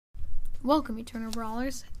Welcome, Eternal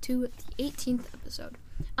Brawlers, to the 18th episode.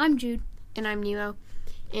 I'm Jude. And I'm Nemo.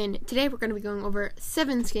 And today we're going to be going over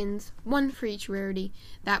 7 skins, 1 for each rarity,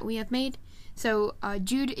 that we have made. So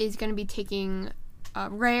Jude is going to be taking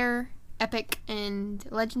Rare, Epic, and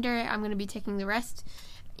Legendary. I'm going to be taking the rest.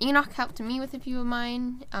 Enoch helped me with a few of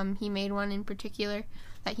mine. He made one in particular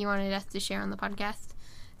that he wanted us to share on the podcast.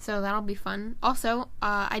 So that'll be fun. Also,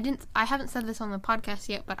 I haven't said this on the podcast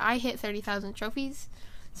yet, but I hit 30,000 trophies.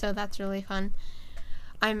 So that's really fun.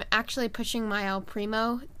 I'm actually pushing my El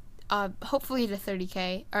Primo, hopefully to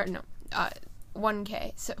 30k, or no,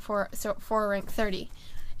 1k, for rank 30.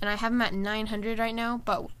 And I have him at 900 right now,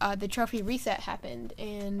 but the trophy reset happened,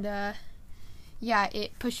 and yeah,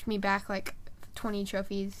 it pushed me back like 20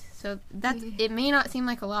 trophies. So it may not seem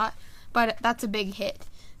like a lot, but that's a big hit.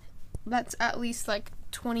 That's at least like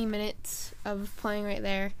 20 minutes of playing right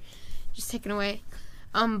there, just taken away.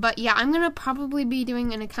 But yeah, I'm going to probably be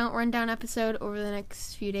doing an account rundown episode over the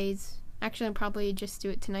next few days. Actually, I'll probably just do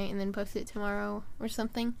it tonight and then post it tomorrow or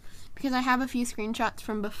something. Because I have a few screenshots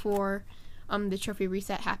from before the trophy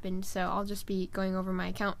reset happened. So I'll just be going over my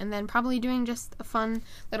account and then probably doing just a fun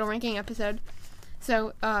little ranking episode.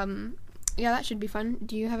 So, yeah, that should be fun.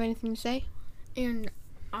 Do you have anything to say? And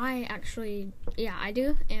I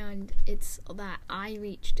do. And it's that I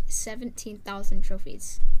reached 17,000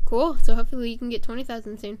 trophies. Cool. So hopefully you can get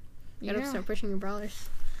 20,000 soon. You gotta Yeah. start pushing your brawlers.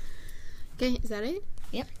 Okay, is that it?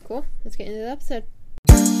 Yep. Cool. Let's get into the episode.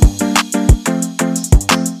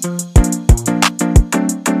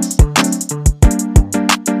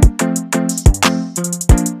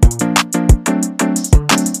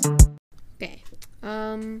 Okay.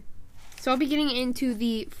 So I'll be getting into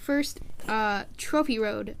the first Trophy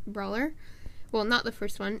Road brawler. Well, not the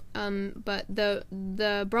first one, but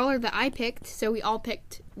the brawler that I picked. So we all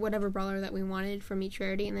picked whatever brawler that we wanted from each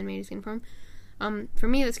rarity and then made a skin for him. For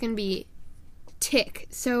me, that's going to be Tick.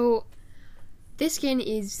 So this skin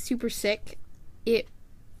is super sick. It's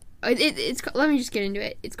let me just get into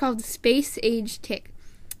it. It's called Space Age Tick.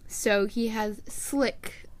 So he has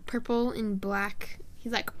slick purple and black.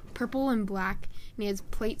 He's like purple and black, and he has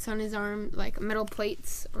plates on his arm, like metal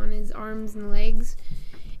plates on his arms and legs.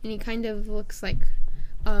 And he kind of looks like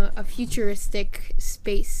a futuristic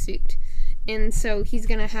space suit. And so he's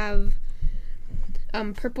going to have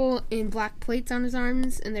purple and black plates on his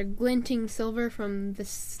arms, and they're glinting silver from the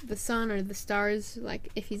sun or the stars, like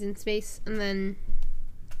if he's in space. And then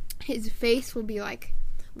his face will be like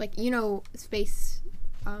space,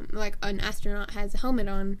 like an astronaut has a helmet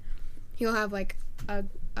on. He'll have like a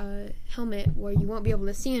helmet where you won't be able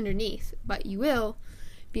to see underneath, but you will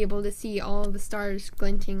be able to see all of the stars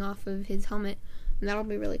glinting off of his helmet, and that'll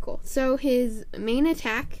be really cool. So his main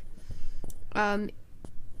attack, his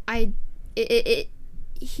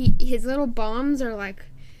little bombs are like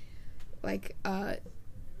high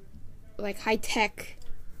tech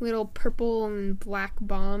little purple and black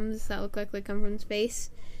bombs that look like they come from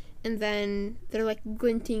space, and then they're like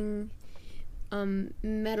glinting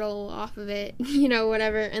metal off of it,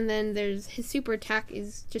 whatever. And then there's his super attack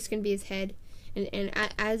is just gonna be his head. And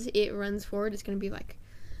as it runs forward, it's going to be like,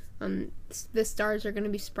 the stars are going to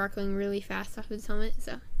be sparkling really fast off his helmet.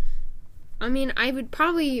 So, I mean, I would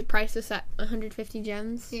probably price this at 150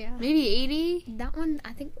 gems. Yeah. Maybe 80. That one,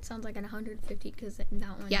 I think, sounds like an 150 because that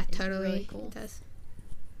one yeah, is totally. really cool. It does.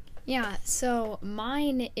 Yeah, so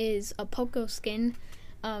mine is a Poco skin.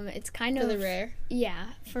 It's kind of... For the rare?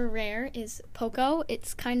 Yeah, for rare is Poco.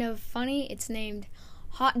 It's kind of funny. It's named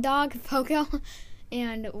Hot Dog Poco.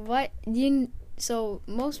 And so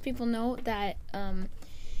most people know that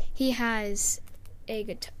he has a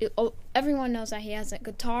guitar. Everyone knows that he has a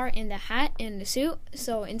guitar and a hat and a suit.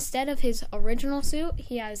 So instead of his original suit,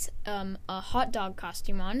 he has a hot dog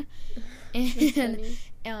costume on, and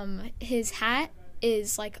his hat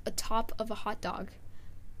is like a top of a hot dog,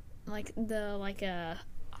 like a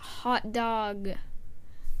hot dog.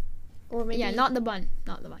 Or maybe not the bun.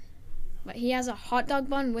 But he has a hot dog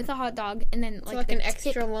bun with a hot dog, and then like an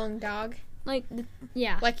extra long dog. Like you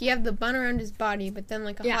have the bun around his body, but then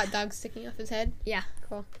like a hot dog sticking off his head. Yeah.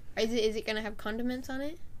 Cool. Is it gonna have condiments on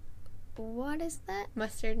it? What is that?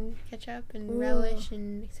 Mustard and ketchup and relish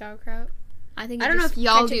and sauerkraut. I don't know if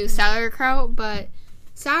y'all do sauerkraut, but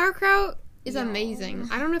sauerkraut is amazing.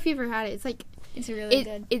 I don't know if you've ever had it. It's like it's really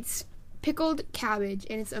good. It's pickled cabbage,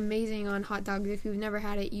 and it's amazing on hot dogs. If you've never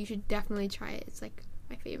had it, you should definitely try it. It's like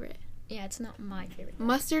my favorite. Yeah, it's not my favorite.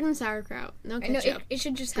 Mustard and sauerkraut. No ketchup. No, it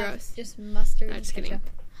should just Gross. have just mustard and just ketchup. Kidding.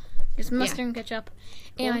 Just mustard and ketchup.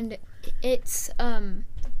 Cool. And it's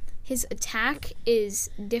his attack is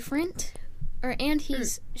different And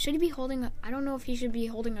he's should he be holding I don't know if he should be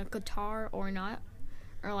holding a guitar or not,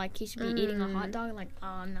 or like he should be eating a hot dog. Like,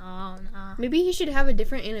 oh no. Maybe he should have a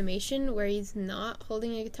different animation where he's not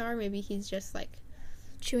holding a guitar. Maybe he's just like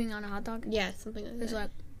Chewing on a hot dog. yeah, something like It's that. like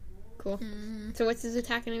Cool. So what's his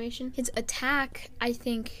attack animation? his attack, I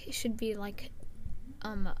think, should be like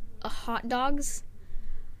a hot dogs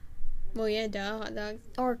Well, yeah, duh, hot dog.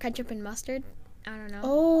 or ketchup and mustard. I don't know.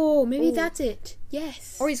 Oh, maybe Ooh. that's it.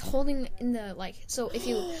 Yes. Or he's holding in the like. So if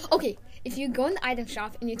you go in the item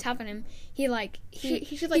shop and you tap on him, he should, like,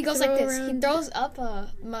 goes like throw this. He around- throws up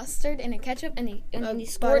a mustard and a ketchup and he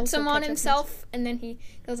bottles squirts of them on ketchup and himself and then he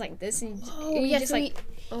goes like this and he yeah, just so like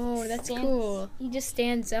oh, that's stands- cool. He just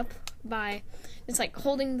stands up by just like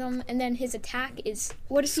holding them and then his attack is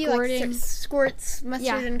What if he squirting. like squirts mustard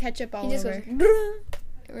Yeah. and ketchup all he just over? goes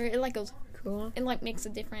or it like goes Cool. it like makes a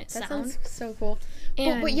different That sound. sounds so cool.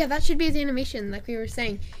 And But yeah, that should be his animation, like we were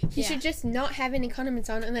saying. He Yeah. should just not have any condiments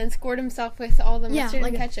on and then squirt himself with all the Yeah, mustard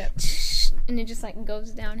like and a- ketchup. and it just like goes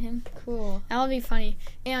down him. Cool. That would be funny.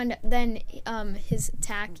 And then his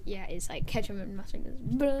attack, is like ketchup and mustard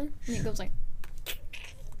goes, and it goes like.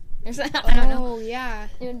 I don't know. Oh, yeah.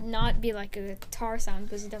 It would not be like a guitar sound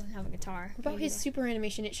because he doesn't have a guitar. What about Maybe his like- super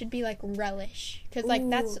animation? It should be like relish, because like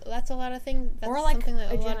Ooh. that's a lot of things. That's or like something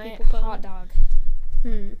that a a lot of giant people put hot on.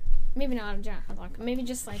 dog. Maybe not a giant hot dog. Maybe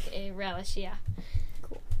just like a relish. Yeah.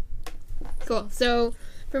 Cool. So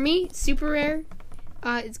for me, super rare.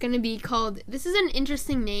 It's gonna be called. This is an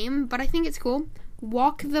interesting name, but I think it's cool.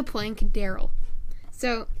 Walk the Plank Daryl.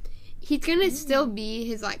 So he's gonna still be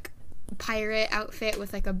his like pirate outfit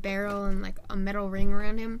with like a barrel and like a metal ring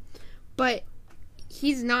around him, but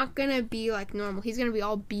he's not gonna be like normal. He's gonna be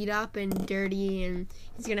all beat up and dirty, and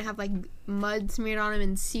he's gonna have like mud smeared on him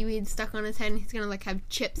and seaweed stuck on his head, and he's gonna like have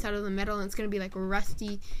chips out of the metal, and it's gonna be like rusty.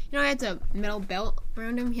 You know, he has a metal belt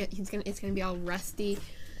around him. It's gonna be all rusty,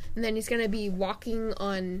 and then he's gonna be walking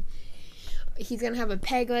on. He's gonna have a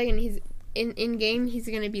peg leg, and he's in game. He's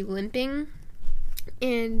gonna be limping,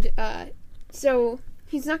 and so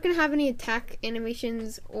he's not gonna have any attack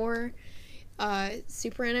animations or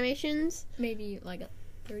super animations. Maybe like a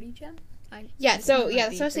 30 gem. So I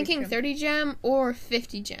was 30 thinking gem. 30 gem or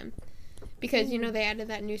 50 gem, because you know they added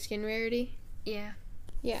that new skin rarity. Yeah.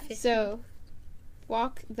 Yeah. 50. So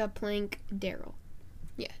walk the plank, Daryl.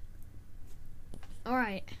 All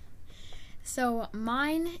right. So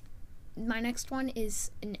my next one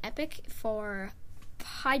is an epic for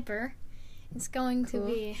Piper. It's going to Cool.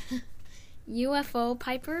 be UFO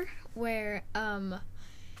Piper, where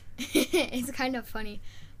it's kind of funny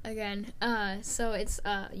again. So it's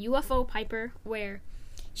UFO Piper, where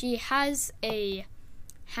she has a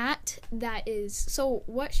hat that is, so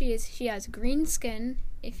what she has green skin.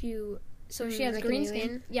 She has like green an skin.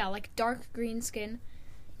 alien? Yeah, like dark green skin.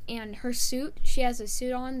 And her suit, she has a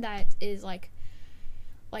suit on that is like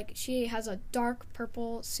she has a dark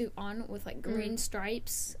purple suit on with like green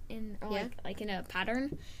stripes in like in a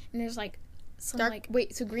pattern, and there's like some Dark.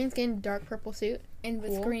 So green skin, dark purple suit. and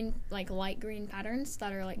with cool. green like light green patterns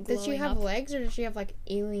that are like glowing Does she have up. legs, or does she have like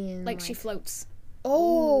alien? Like she floats.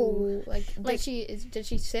 Oh, like Like- did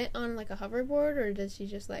she sit on like a hoverboard, or does she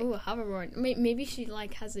just like Ooh, a hoverboard. Maybe she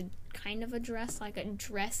like has a kind of a dress, like a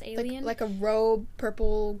dress alien. like a robe,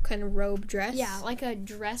 purple kind of robe dress? Yeah, like a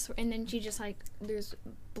dress, and then she just like there's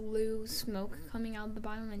blue smoke coming out of the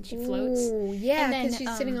bottom, and she floats. Ooh, yeah, And then, because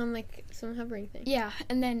she's sitting on like some hovering thing. Yeah,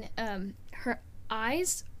 and then her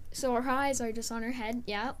eyes. So her eyes are just on her head.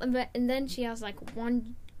 Yeah, and then she has like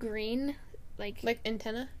one green, Like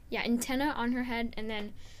antenna. yeah, antenna on her head, and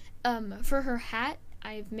then for her hat,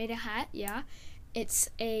 I've made a hat. Yeah, it's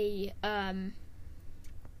a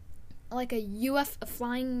like a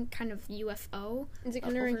flying kind of UFO. Is it Up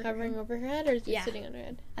kind of over her hovering head. over her head, or is it Yeah. sitting on her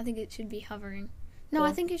head? I think it should be hovering. No, Cool.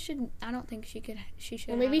 I think it should. I don't think she could. She should.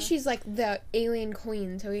 Well, maybe have a- she's like the alien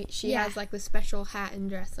queen, so she Yeah. has like the special hat and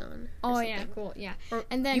dress on. or Oh yeah, something. cool. Yeah, Or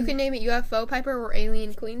and then you can name it UFO Piper or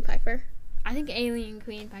Alien Queen Piper. I think Alien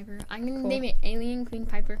Queen Piper. I'm gonna Cool. name it Alien Queen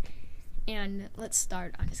Piper. And let's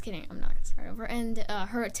start. I'm just kidding. I'm not gonna start over. And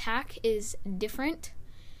her attack is different.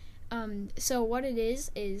 So what it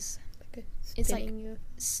is Like It's like- spinning UFO.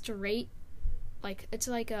 straight. Like it's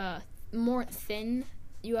like a more thin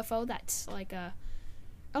UFO. That's like a,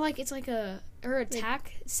 or like it's like a. Her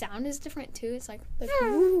attack sound is different too. It's like. Like,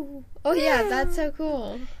 woo. Oh yeah, that's so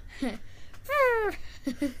cool.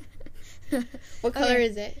 What color Okay.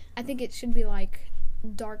 is it? I think it should be like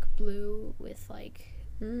dark blue with like.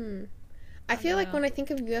 I feel like know. when I think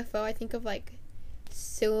of UFO, I think of like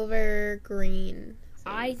silver green.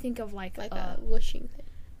 I think of like like a a whooshing thing.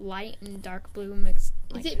 light and dark blue mixed.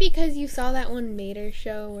 Like, Is it because you saw that one Mater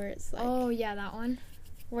show where it's like oh yeah, that one.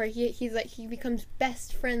 where he's like, he becomes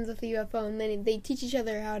best friends with the UFO, and then they teach each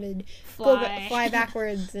other how to fly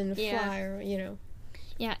backwards and fly, or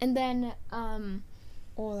Yeah, and then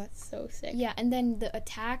oh, that's so sick. Yeah, and then the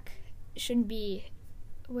attack should be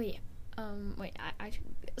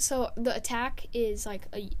so the attack is like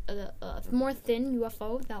a more thin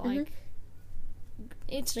UFO that like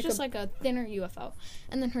it's like just like a thinner UFO,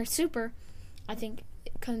 and then her super, I think,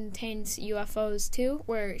 contains UFOs too,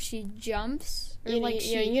 where she jumps or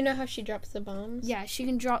you know how she drops the bombs. Yeah, she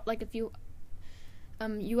can drop like a few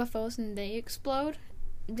UFOs and they explode,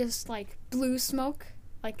 just like blue smoke,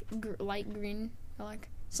 like light green, or like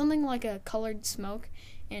something like a colored smoke,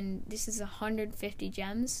 and this is 150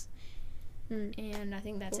 gems. And I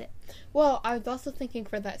think that's it. Well, I was also thinking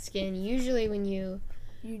for that skin, usually when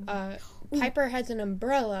Piper has an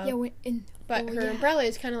umbrella, but her umbrella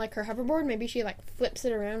is kind of like her hoverboard. Maybe she like flips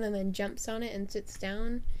it around and then jumps on it and sits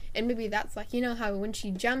down. And maybe that's like, how when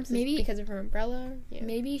she jumps, maybe it's because of her umbrella. Yeah.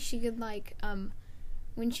 Maybe she could like,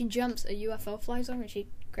 when she jumps, a UFO flies over and she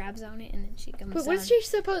grabs on it and then she comes down. But what's she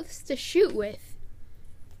supposed to shoot with?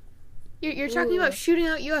 You're talking about shooting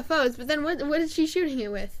out UFOs, but then what is she shooting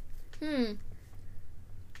it with?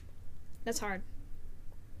 That's hard.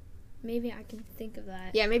 Maybe I can think of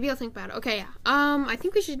that. Yeah, maybe I'll think about it. Okay, yeah. I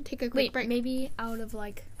think we should take a quick break. Maybe out of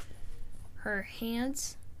like her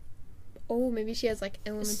hands. Oh, maybe she has like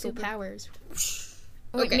elemental powers.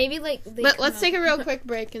 Okay. Maybe like. Let's take a real quick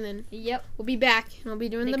break and then. Yep. We'll be back and we'll be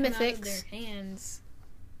doing the mythics. Out of their hands.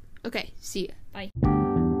 Okay. See ya. Bye.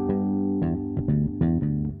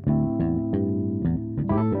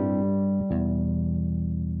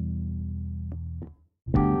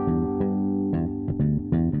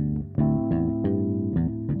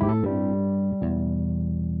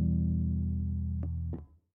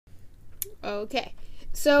 Okay,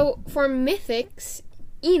 so for mythics,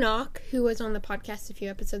 Enoch, who was on the podcast a few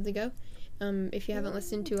episodes ago, if you haven't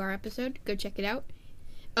listened to our episode, go check it out.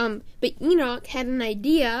 But Enoch had an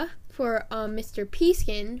idea for Mr. P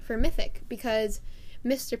skin for mythic, because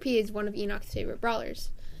Mr. P is one of Enoch's favorite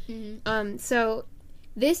brawlers. So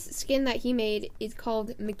this skin that he made is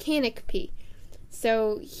called Mechanic P.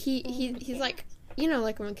 So he's like,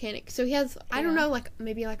 like a mechanic. So he has, I don't know, like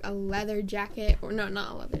maybe like a leather jacket, or no,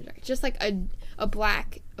 not a leather jacket, just like a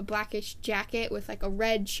blackish jacket with like a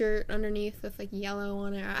red shirt underneath with like yellow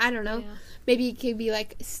on it. I don't know. Yeah. Maybe it could be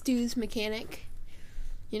like Stu's mechanic,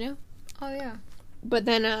 Oh yeah. But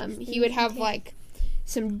then he would have like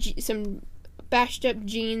some bashed up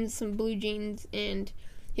jeans, some blue jeans, and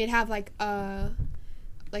he'd have like a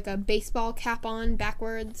baseball cap on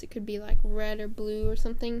backwards. It could be like red or blue or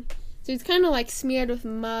something. So it's kind of like smeared with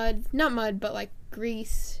mud, not mud, but like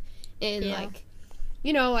grease, and like,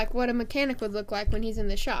 like what a mechanic would look like when he's in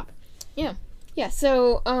the shop. Yeah. Yeah,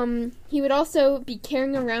 so he would also be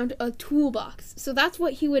carrying around a toolbox. So that's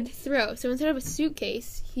what he would throw. So instead of a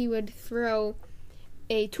suitcase, he would throw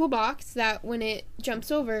a toolbox that when it jumps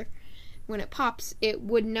over, when it pops, it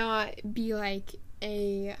would not be like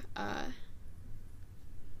a,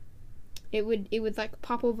 it would like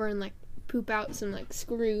pop over and like poop out some like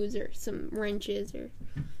screws or some wrenches or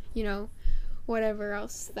whatever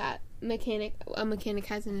else that a mechanic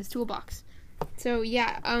has in his toolbox. So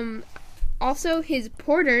yeah, also his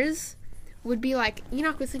porters would be like,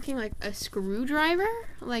 Enoch was thinking like a screwdriver,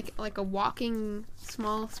 like a walking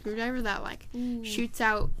small screwdriver that like shoots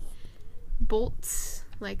out bolts,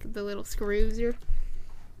 like the little screws, or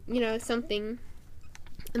something.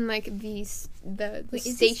 And like the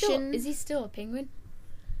station. Is he still a penguin?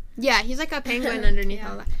 Yeah, he's like a penguin underneath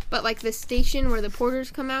all that. But like the station where the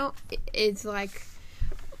porters come out is like,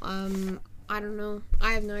 I don't know.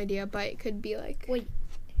 I have no idea, but it could be like. Wait,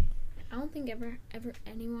 I don't think ever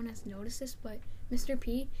anyone has noticed this, but Mr.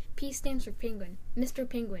 P stands for penguin. Mr.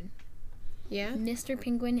 Penguin. Yeah. Mr.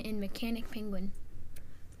 Penguin and Mechanic Penguin.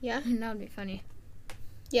 Yeah. That would be funny.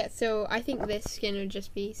 Yeah, so I think this skin would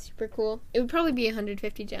just be super cool. It would probably be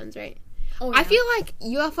 150 gems, right? Oh, yeah. I feel like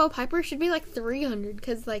UFO Piper should be like 300,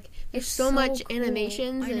 because like there's so much cool.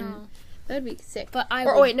 animations. I know. That would be sick. But I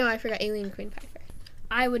forgot Alien Queen Piper.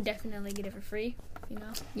 I would definitely get it for free,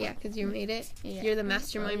 Yeah, because you made it. Yeah. You're the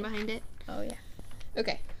mastermind behind it. Oh, yeah.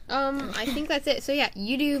 Okay. I think that's it. So yeah,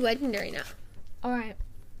 you do Legendary now. Alright.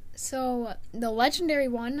 So, the Legendary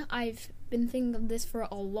one, I've been thinking of this for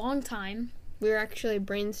a long time. We were actually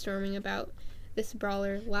brainstorming about this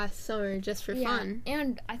brawler last summer just for fun.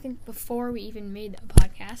 And I think before we even made a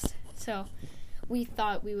podcast. So, we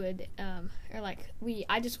thought we would,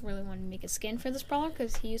 I just really wanted to make a skin for this brawler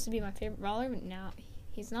because he used to be my favorite brawler, but now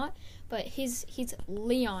he's not. But he's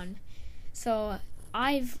Leon. So,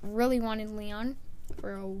 I've really wanted Leon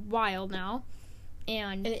for a while now.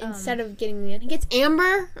 And instead of getting Leon, he gets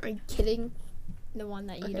Amber. Are you kidding? the one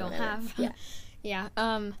that you Okay, don't whatever. have. Yeah.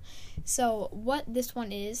 Yeah. So what this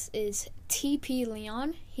one is TP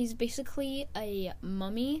Leon. He's basically a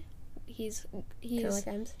mummy. He's Kind of like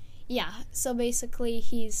Ems. yeah. So basically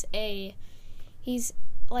he's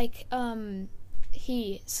like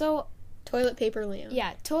Toilet paper Leon.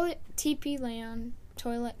 yeah, TP Leon,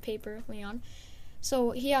 toilet paper Leon.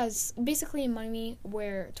 So he has basically a mummy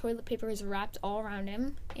where toilet paper is wrapped all around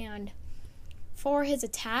him, and for his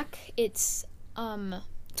attack, it's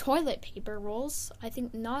toilet paper rolls. I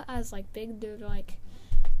think not as like big. They're like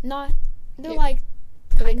not. They're Yeah. like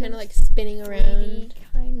Are they kind of like spinning 3D, around?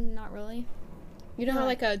 kind, not really. You know how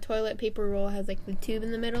like a toilet paper roll has like the tube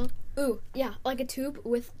in the middle? Ooh, yeah, like a tube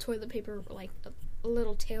with toilet paper, like a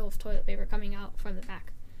little tail of toilet paper coming out from the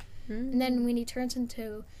back. And then when he turns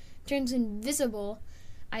invisible,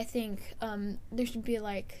 I think there should be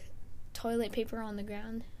like toilet paper on the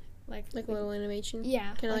ground, like a little animation.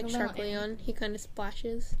 yeah, Kind of like a Shark little Leon. He kind of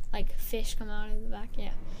splashes. like fish come out of the back.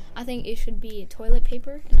 Yeah, I think it should be toilet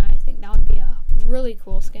paper, and I think that would be a really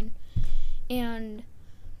cool skin. And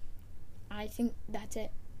I think that's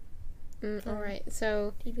it. All right,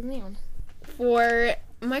 so TP Leon. for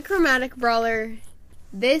my Chromatic Brawler,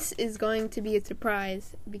 this is going to be a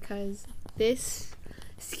surprise because this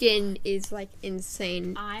skin is like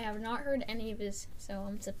insane. I have not heard any of this, so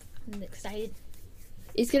I'm excited.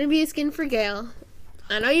 It's gonna be a skin for Gale.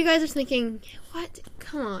 I know you guys are thinking, what?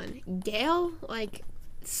 Come on, Gale? Like,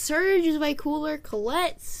 Surge is way cooler.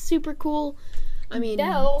 Colette's super cool. I mean,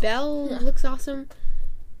 Belle looks awesome.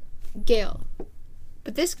 Gale.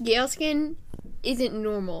 But this Gale skin isn't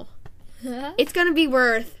normal. It's gonna be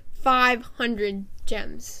worth 500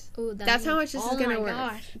 gems. Ooh, That's how much this is gonna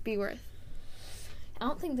gosh. be worth. I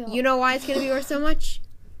don't think they'll. You know why it's gonna be worth so much?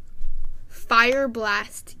 Fire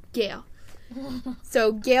Blast Gale.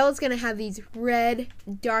 So Gale's gonna have these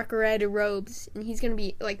dark red robes, and he's gonna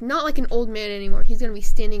be like not like an old man anymore. He's gonna be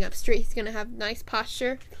standing up straight. He's gonna have nice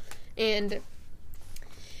posture, and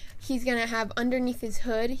he's gonna have underneath his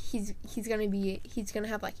hood. He's gonna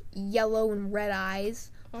have like yellow and red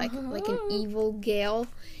eyes, like an evil Gale,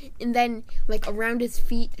 and then like around his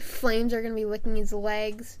feet, flames are gonna be licking his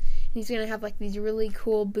legs. And he's gonna have like these really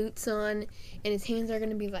cool boots on, and his hands are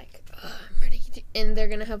gonna be like, I'm ready to, and they're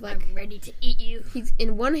gonna have like, I'm ready to eat you. he's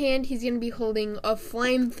in one hand he's gonna be holding a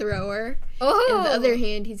flamethrower, Oh. and the other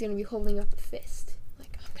hand he's gonna be holding up a fist,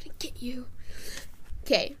 like I'm gonna get you.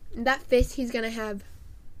 Okay, that fist he's gonna have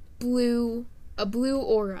a blue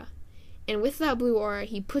aura, and with that blue aura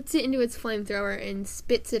he puts it into its flamethrower and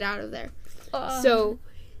spits it out of there. So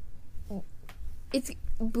it's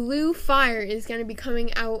blue fire is going to be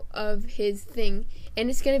coming out of his thing, and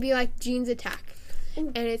it's going to be like Jean's attack.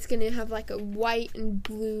 And it's going to have like a white and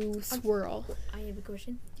blue swirl. I have a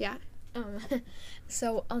question. Yeah.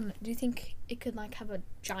 So do you think it could like have a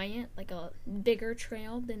giant, like a bigger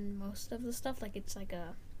trail than most of the stuff? Like it's like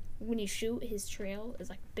when you shoot, his trail is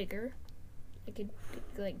like bigger. Like it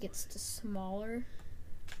like gets to smaller.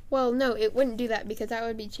 Well, no, it wouldn't do that because that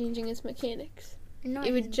would be changing his mechanics. Not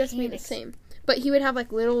It would his just be the mechanics. same. But he would have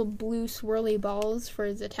like little blue swirly balls for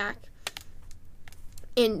his attack.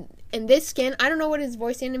 And this skin, I don't know what his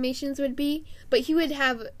voice animations would be, but he would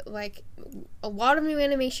have like a lot of new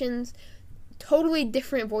animations, totally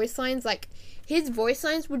different voice lines. Like his voice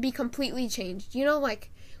lines would be completely changed. You know,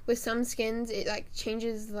 like with some skins, it like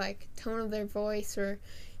changes like tone of their voice or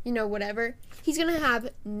whatever. He's gonna have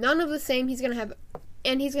none of the same. He's gonna have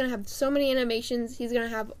so many animations. He's gonna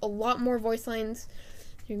have a lot more voice lines.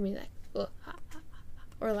 You're gonna be like,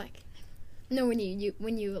 or like, No, when you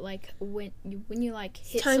like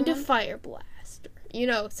hit time someone. to fire blast,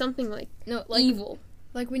 or, something like No, like evil.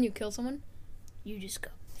 Like when you kill someone, you just go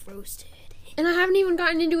roasted. And I haven't even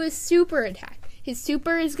gotten into his super attack. His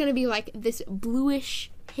super is gonna be like this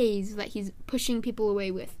bluish haze that he's pushing people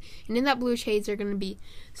away with, and in that bluish haze are gonna be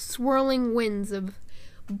swirling winds of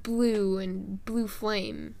blue and blue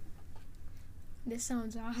flame. This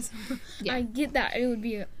sounds awesome. Yeah. I get that. It would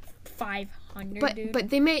be 500. dude. But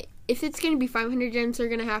they may, if it's gonna be 500 gems, they're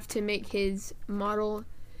gonna have to make his model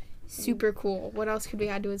super cool. What else could we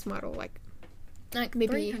add to his model? Like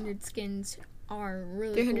maybe 300 skins are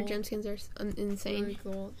really 300 cool. gem skins are insane. Really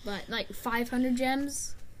cool. But like 500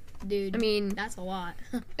 gems, dude. I mean, that's a lot.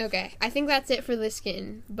 okay, I think that's it for this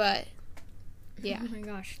skin. But yeah, Oh my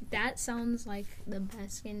gosh, that sounds like the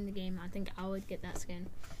best skin in the game. I think I would get that skin.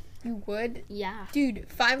 you would, Yeah. dude.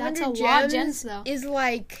 500 That's a gems, lot of gems, though. is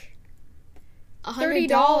like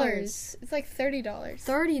 $100. It's like $30.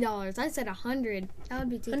 $30. I said 100. That would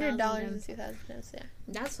be $2,000. $100 is 2,000 pesos, yeah.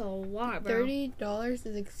 That's a lot, bro. $30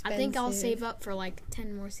 is expensive. I think I'll save up for like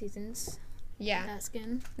 10 more seasons. Yeah. That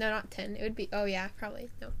skin. No, not 10. It would be, oh yeah, probably.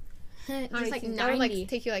 No. Just like 90. That would like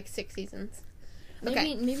take you like 6 seasons.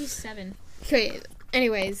 Okay. Maybe 7. Okay.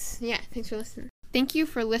 Anyways, yeah, thanks for listening. Thank you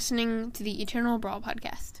for listening to the Eternal Brawl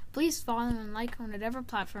podcast. Please follow and like on whatever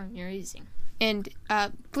platform you're using. And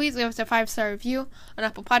please leave us a 5-star review on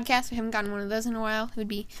Apple Podcasts. We haven't gotten one of those in a while. It would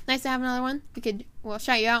be nice to have another one. We'll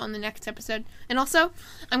shout you out on the next episode. And also,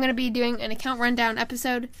 I'm going to be doing an account rundown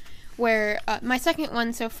episode where my second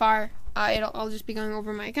one so far, I'll just be going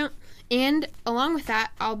over my account. And along with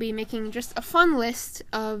that, I'll be making just a fun list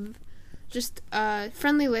of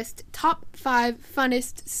friendly list, top 5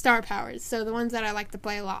 funnest star powers. So the ones that I like to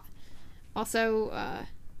play a lot. Also,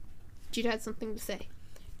 Jude had something to say.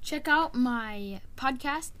 Check out my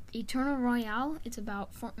podcast, Eternal Royale. It's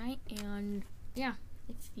about Fortnite, and yeah,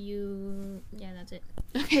 that's it.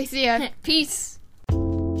 Okay, see ya. Peace.